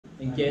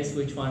and guess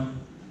which one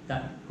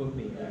that could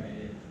be.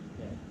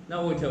 Yeah.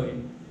 Now we'll tell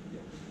you.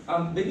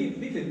 Maybe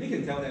we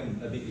can tell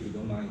them a bit if you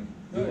don't mind.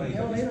 Do you mind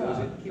if I disclose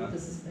it? Keep the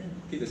suspense.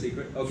 Keep the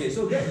secret. Okay,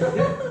 so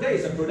that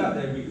is a product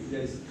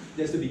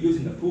that's to be used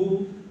in the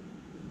pool.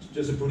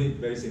 Just to put it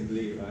very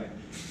simply, right?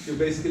 So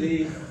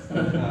basically,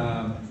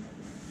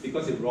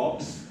 because it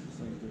rocks,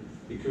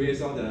 it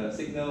creates all the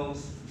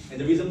signals, and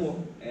the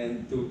reason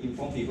and to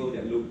inform people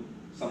that look,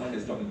 someone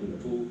has dropped into the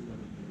pool.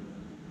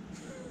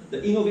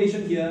 The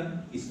innovation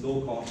here is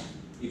low cost.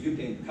 If you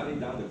can cut it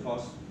down the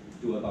cost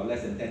to about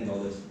less than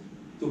 $10,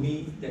 to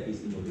me that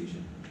is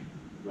innovation,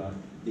 right?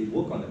 They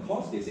work on the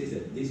cost. They say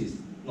that this is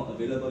not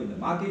available in the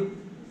market.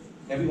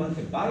 Everyone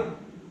can buy it.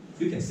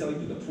 You can sell it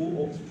to the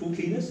pool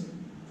cleaners,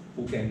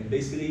 who can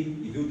basically,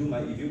 if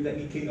you let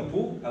me clean a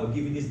pool, I will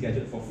give you this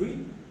gadget for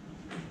free.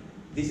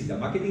 This is the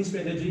marketing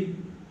strategy.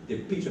 They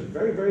pitch a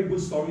very, very good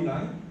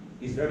storyline.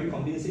 It's very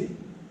convincing,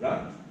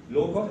 right?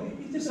 Low cost.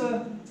 It's just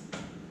a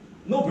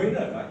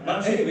no-brainer, right?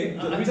 But anyway,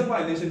 the reason why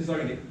I mentioned,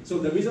 sorry, Nick. So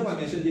the reason why I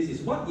mentioned this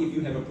is, what if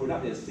you have a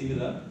product that's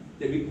similar,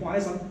 that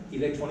requires some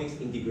electronics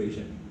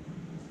integration?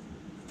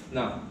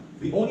 Now,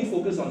 we only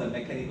focus on the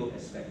mechanical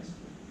aspects,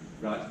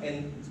 right?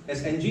 And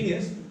as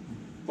engineers,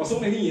 for so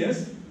many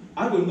years,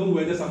 I will know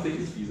whether something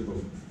is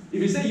feasible.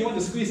 If you say you want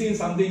to squeeze in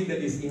something that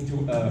is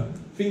into a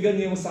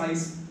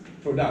fingernail-sized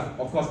product,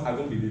 of course I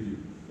won't believe you,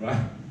 right?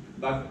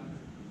 But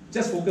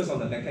just focus on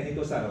the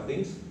mechanical side of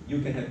things.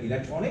 You can have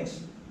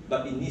electronics,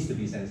 but it needs to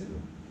be sensible.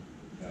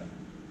 Right?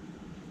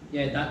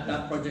 Yeah,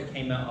 that project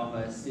came out of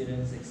a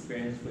student's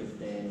experience with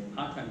their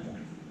part-time job.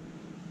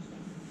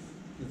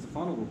 Is the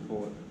final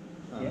report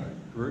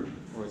group,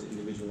 or is it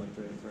individual like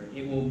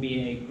 303? It will be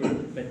a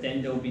group, but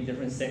then there will be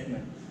different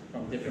segments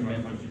from different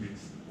members.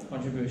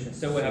 Contributions.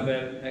 So we'll have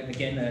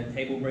again a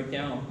table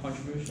breakdown of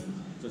contributions.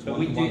 So it's but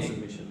one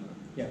submission.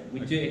 Yeah, we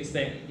do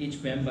expect each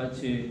member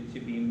to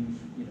be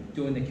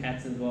doing the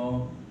CATs as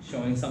well,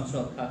 showing some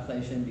sort of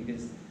calculation,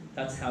 because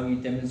that's how you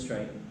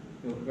demonstrate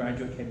your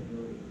graduate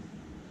capabilities.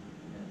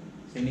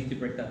 Yeah. So you need to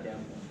break that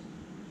down for us.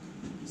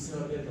 You still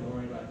have to don't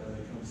worry about the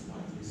electronics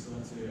part. You still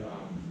have to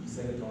you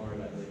said that don't worry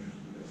about the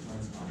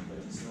electronics part, but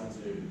you still have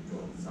to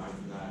draw a design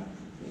for that.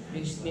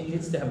 It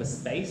needs to have a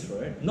space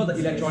for it. Not the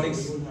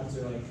electronics. You wouldn't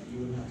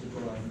have to go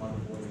like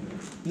motherboard.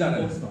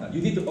 No.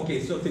 You need to,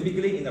 okay, so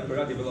typically in the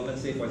product development,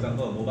 say for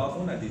example a mobile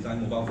phone, I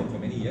designed mobile phone for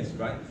many years,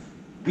 right?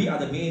 We are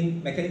the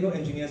main, mechanical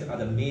engineers are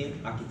the main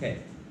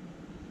architect.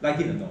 Like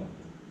it or not.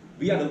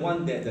 We are the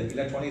one that the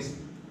electronics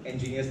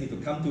engineers need to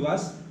come to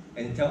us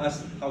and tell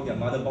us how their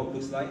motherboard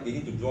looks like. They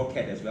need to draw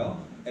CAD as well,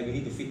 and we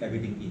need to fit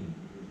everything in.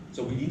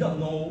 So we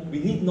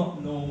need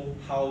not know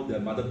how the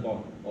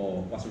motherboard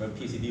or whatsoever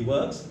PCB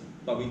works,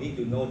 but we need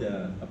to know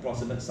the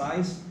approximate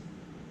size,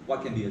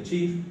 what can be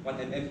achieved, what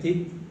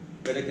empty,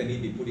 whether can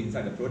it be put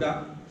inside the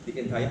product. The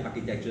entire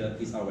architecture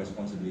is our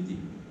responsibility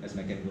as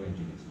mechanical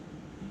engineers.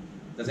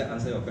 Does that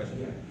answer your question?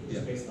 Yeah,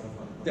 it's based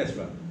on. That's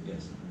right,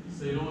 yes.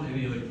 So you don't want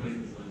any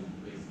electronic design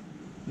based?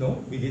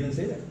 No, we didn't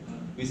say that.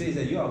 We say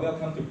that you are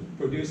welcome to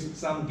produce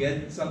some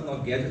gadgets,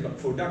 but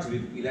products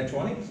with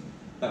electronics,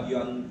 but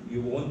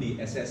you won't be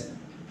assessed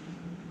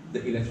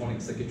the electronic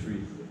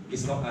circuitry.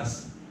 It's not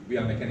us. We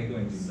are mechanical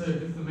engineers. So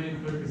if the main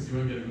focus, you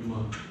won't get a good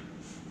mark,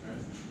 right?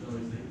 Is that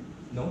what you're saying?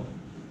 No.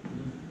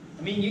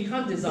 I mean, you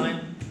can't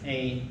design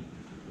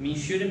you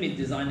shouldn't be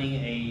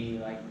designing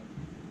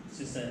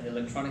just an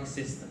electronic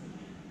system,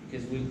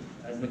 because we,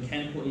 as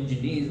mechanical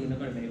engineers, we're not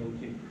going to be able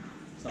to.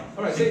 So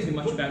all right, say too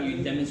much about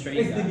you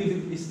demonstrating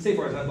that. Say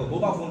for example,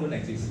 mobile phone don't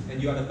exist,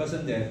 and you are the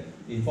person that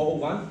in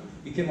 401,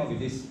 you came up with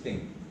this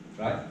thing,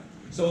 right?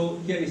 So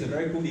here is a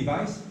very cool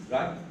device,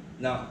 right?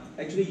 Now,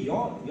 actually,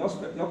 your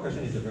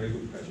question is a very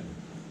good question.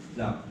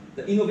 Now,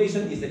 the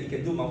innovation is that it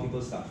can do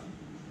multiple stuff,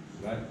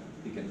 right?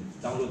 You can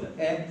download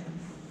the app,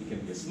 it can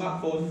be a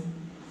smartphone.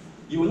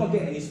 You will not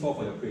get any score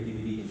for your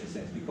creativity in the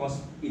sense,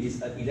 because it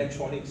is an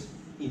electronics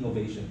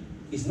innovation.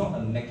 It's not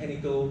a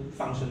mechanical,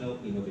 functional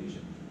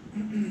innovation.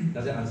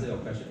 Does that answer your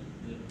question?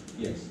 Yeah.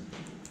 Yes.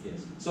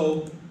 Yes.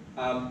 So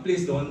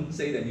please don't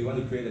say that you want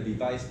to create a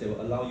device that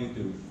will allow you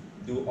to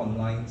do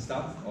online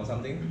stuff or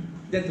something.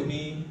 That to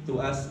me, to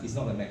us, is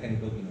not a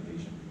mechanical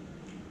innovation.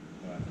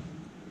 All right.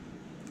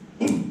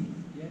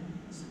 Yeah.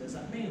 So does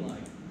that mean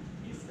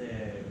if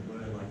there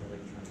were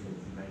electronic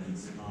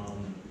components,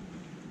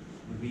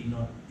 would we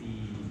not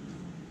be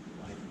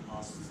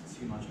asked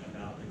too much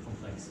about the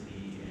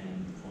complexity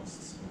and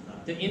costs of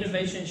that? The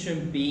innovation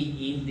shouldn't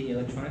be in the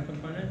electronic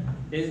component.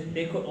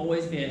 There could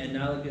always be an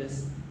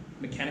analogous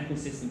mechanical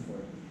system for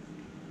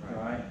it.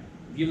 Right?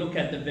 If you look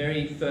at the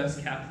very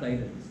first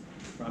calculators,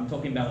 right, I'm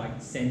talking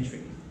about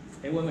centuries,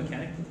 they were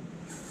mechanical,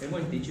 they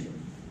weren't digital.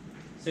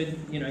 So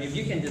if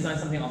you can design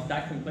something of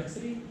that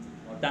complexity,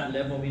 or that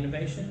level of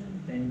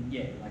innovation, then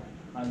yeah,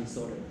 highly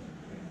sought it.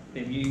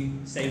 But if you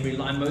say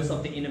rely most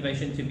of the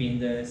innovation to be in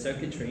the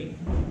circuitry,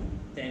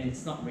 then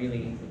it's not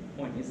really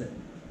the point, is it?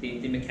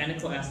 The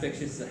mechanical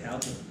aspect is the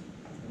housing,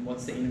 and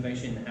what's the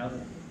innovation in the housing?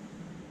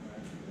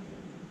 Right?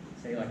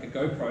 Say like a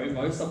GoPro,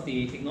 most of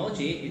the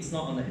technology, it's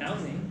not on the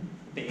housing,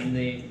 but in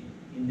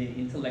in the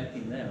intellect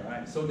in there,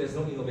 right? So there's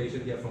no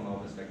innovation here from our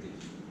perspective.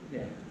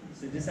 Yeah.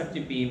 So just have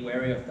to be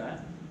wary of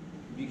that.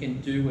 If you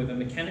can do with a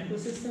mechanical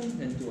system,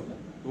 then do it like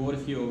that. But what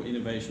if your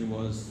innovation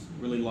was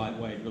really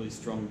lightweight, really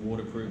strong,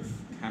 waterproof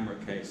camera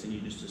case, and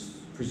you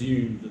just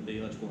presumed that the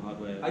electrical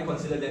hardware... I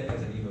consider that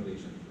as an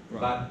innovation.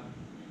 Right. But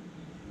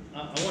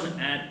I want to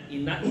add,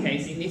 in that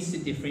case, it needs to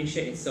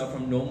differentiate itself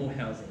from normal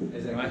housing,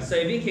 Exactly. right? So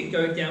if you can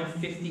go down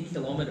 50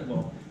 kilometers,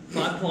 well,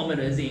 5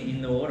 kilometers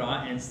in the water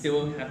and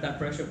still have that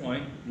pressure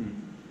point,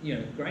 you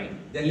know, great.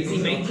 That Easy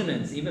means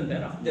maintenance, even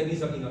better. that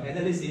means in your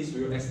analysis,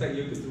 we will expect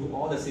you to do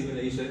all the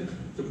simulation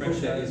to prove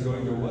that it's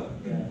going to work,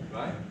 Yeah.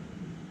 right?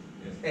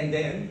 Yes. And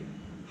then,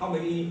 how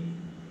many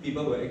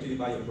people will actually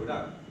buy your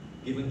product,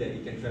 given that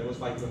it can travel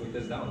 5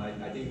 kilometers down?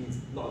 I think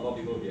not a lot of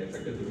people will be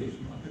attracted to it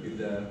with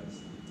the,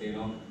 you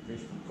know,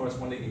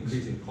 corresponding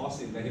increase in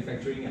cost in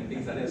manufacturing and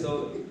things like that.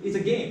 So it's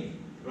a game,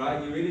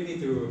 right? You really need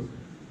to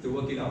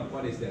work it out.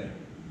 What is the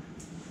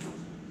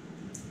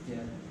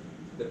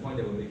point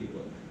that will make it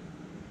work?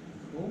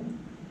 Cool.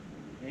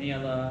 Any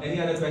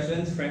other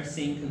questions?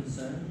 pressing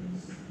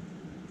concerns?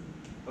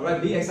 All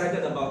right, be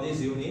excited about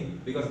this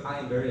unit because I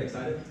am very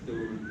excited.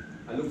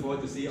 I look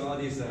forward to see all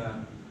this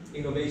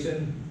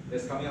innovation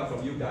that's coming out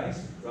from you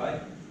guys,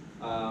 right?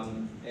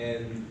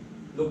 And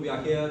look, we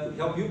are here to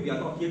help you. We are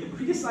not here to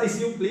criticize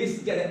you. Please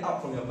get it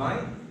out from your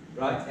mind,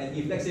 right? And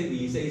if let's say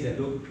we say that,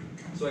 look,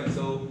 so and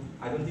so,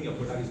 I don't think your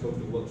product is going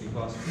to work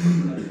because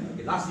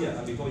okay, last year,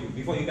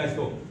 before you guys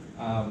go,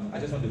 I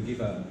just want to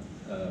give an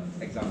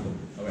example.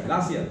 All right,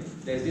 last year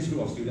there's this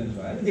group of students,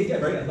 right? They get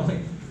very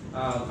annoying.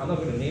 I'm not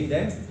going to name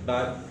them,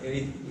 but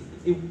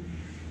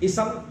it's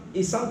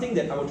something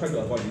that I will try to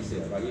avoid this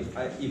year, right?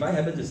 If I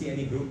happen to see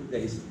any group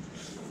that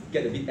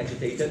get a bit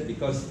agitated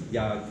because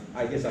their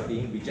ideas are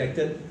being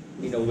rejected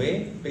in a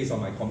way based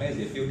on my comments,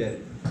 they feel that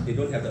they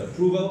don't have the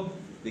approval.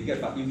 You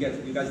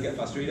guys get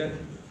frustrated.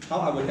 How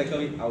I will tackle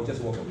it? I will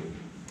just walk away,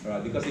 all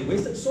right? Because it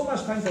wasted so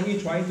much time for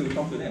me trying to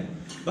talk to them.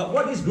 But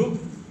what this group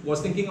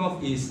was thinking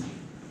of is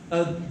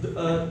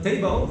a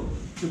table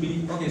to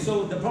be okay.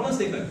 So the problem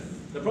statement.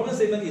 The problem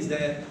statement is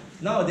that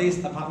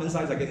nowadays apartment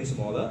sizes are getting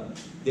smaller.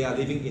 They are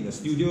living in a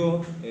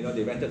studio. You know,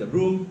 they rented a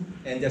room,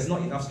 and there's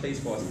not enough space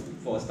for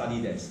a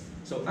study desk.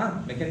 So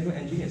mechanical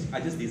engineers, I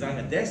just designed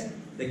a desk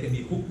that can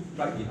be hooked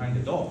right behind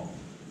the door,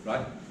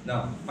 right?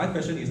 Now, my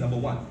question is number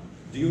one: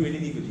 do you really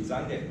need to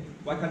design that?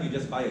 Why can't you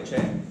just buy a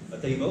chair, a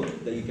table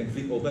that you can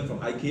flip open from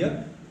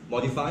IKEA,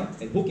 modify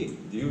and hook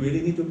it? Do you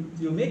really need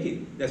to make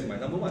it? That's my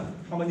number one.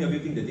 How many of you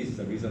think that this is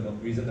a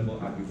reasonable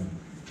argument?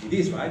 It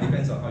is, right?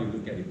 Depends on how you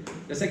look at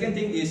it. The second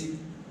thing is,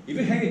 if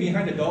you hang it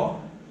behind the door,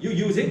 you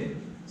use it,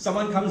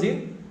 someone comes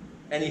in,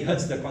 and it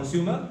hurts the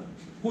consumer,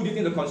 who do you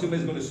think the consumer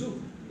is going to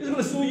sue? It's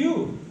going to sue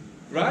you,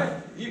 right?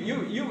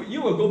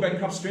 You will go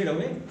bankrupt straight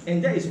away.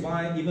 And that is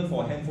why, even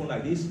for a handphone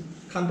like this,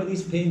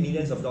 companies pay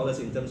millions of dollars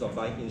in terms of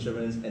buying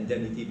insurance,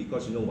 indemnity,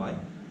 because you know why?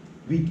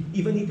 We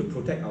even need to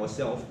protect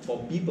ourselves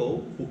for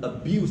people who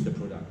abuse the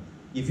product.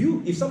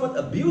 If someone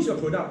abuses your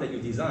product that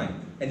you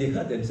design and they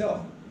hurt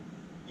themselves,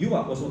 you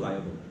are also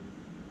liable.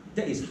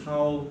 That is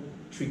how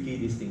tricky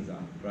these things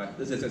are, right?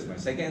 This is just my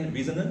second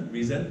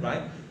reason,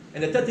 right?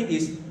 And the third thing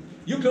is,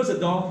 you close the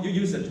door, you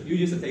use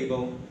the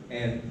table,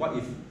 and what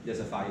if there's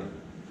a fire?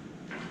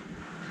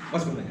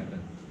 What's going to happen?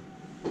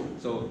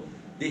 So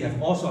they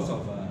have all sorts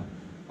of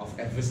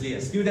adversity.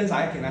 As students,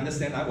 I can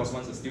understand. I was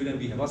once a student.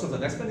 We have all sorts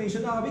of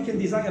explanation. We can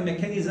design a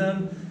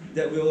mechanism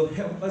that will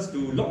help us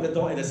to lock the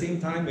door at the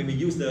same time when we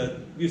use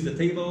the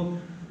table,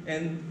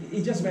 and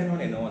it just went on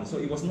and on. So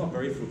it was not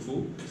very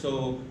fruitful.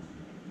 So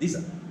this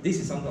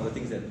is some of the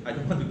things that I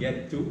don't want to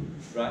get to,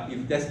 right?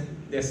 If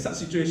there's such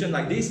situation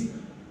like this,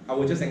 I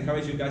will just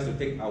encourage you guys to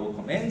take our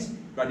comments,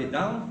 write it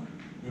down.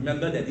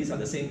 Remember that these are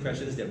the same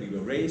questions that we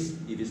will raise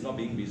if it's not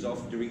being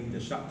resolved during the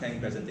Shark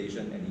Tank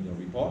presentation and in your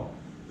report,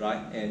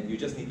 right? And you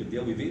just need to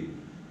deal with it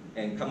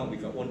and come up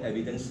with your own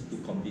evidence to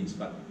convince.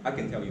 But I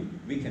can tell you,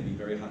 we can be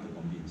very hard to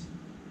convince,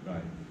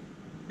 right?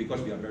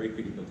 Because we are very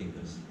critical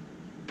thinkers.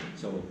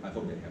 So I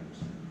hope that helps.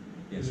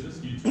 Yes. Is it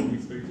just you two we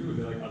speak to, or are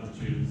there like other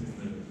tutors in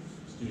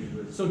the student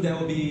group? So there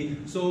will be,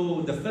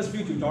 so the first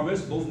few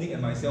tutorials, both Nick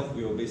and myself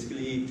will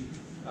basically,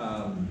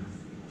 what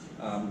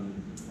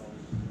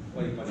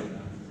do you call it?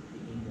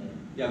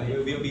 Yeah,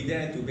 we'll be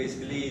there to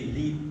basically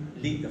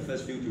lead the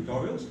first few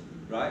tutorials,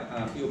 right?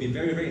 It will be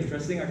very, very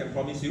interesting, I can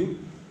promise you.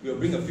 We'll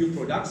bring a few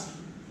products,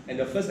 and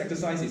the first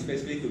exercise is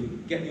basically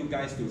to get you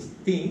guys to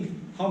think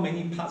how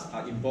many parts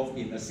are involved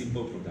in a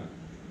simple product.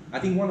 I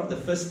think one of the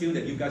first skills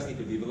that you guys need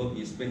to develop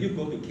is when you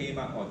go to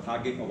Kmart or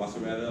Target or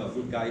whatsoever, or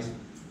Good Guys,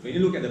 when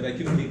you look at the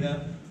vacuum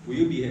cleaner, will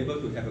you be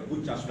able to have a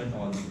good judgment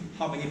on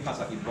how many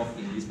parts are involved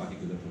in this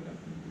particular product?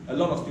 A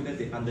lot of students,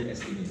 they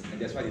underestimate, and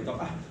that's why they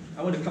thought,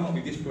 I want to come up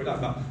with this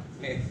product, but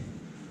man,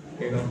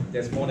 you know,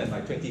 there's more than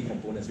like 20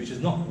 components, which is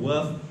not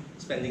worth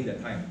spending the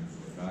time,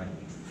 right?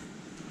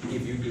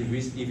 If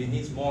it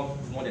needs more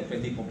than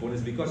 20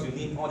 components, because you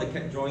need all the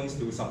CAD drawings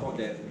to support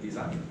that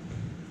design.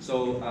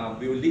 So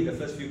we will lead the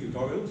first few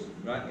tutorials,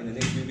 right, in the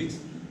next few weeks.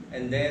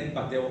 And then,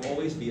 but there will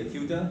always be a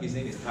tutor. His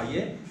name is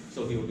Taye,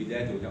 so he will be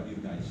there to help you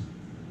guys.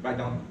 Write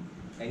down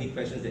any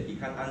questions that he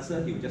can't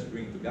answer. He will just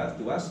bring it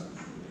to us,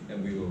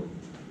 and we will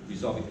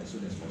resolve it as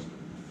soon as possible.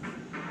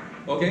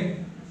 Okay?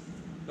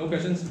 No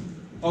questions?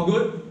 All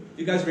good?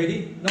 You guys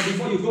ready? Now,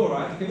 before you go,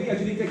 right? Can we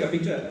actually take a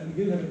picture?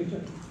 Do you have a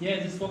picture? Yeah,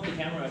 just swap the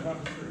camera across.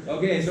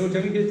 Okay, so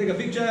can we take a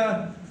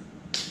picture?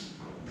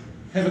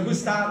 Have a good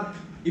start.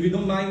 If you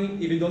don't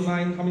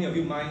mind, how many of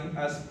you mind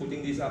us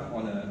putting this up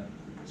on a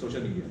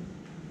social media?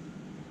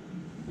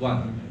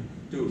 1,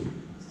 2,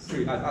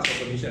 3. I've asked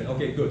for permission.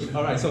 Okay, good.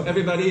 All right. So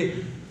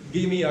everybody,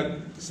 give me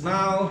a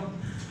smile,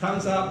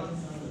 thumbs up.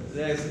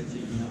 Let's take a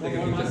What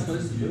am I picture.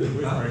 supposed to do?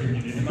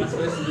 Am I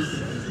supposed to do?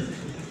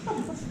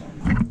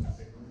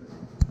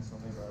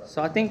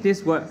 So I think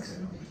this works.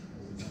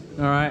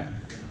 All right.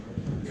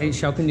 Hey,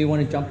 Shalkin, do you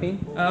want to jump in?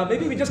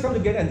 Maybe we just come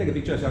together and take a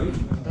picture, shall we? I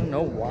don't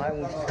know why.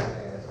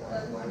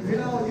 You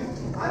know,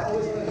 I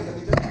always want to take a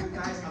picture with you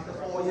guys after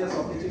 4 years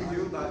of teaching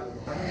you, but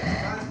I don't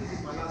have time.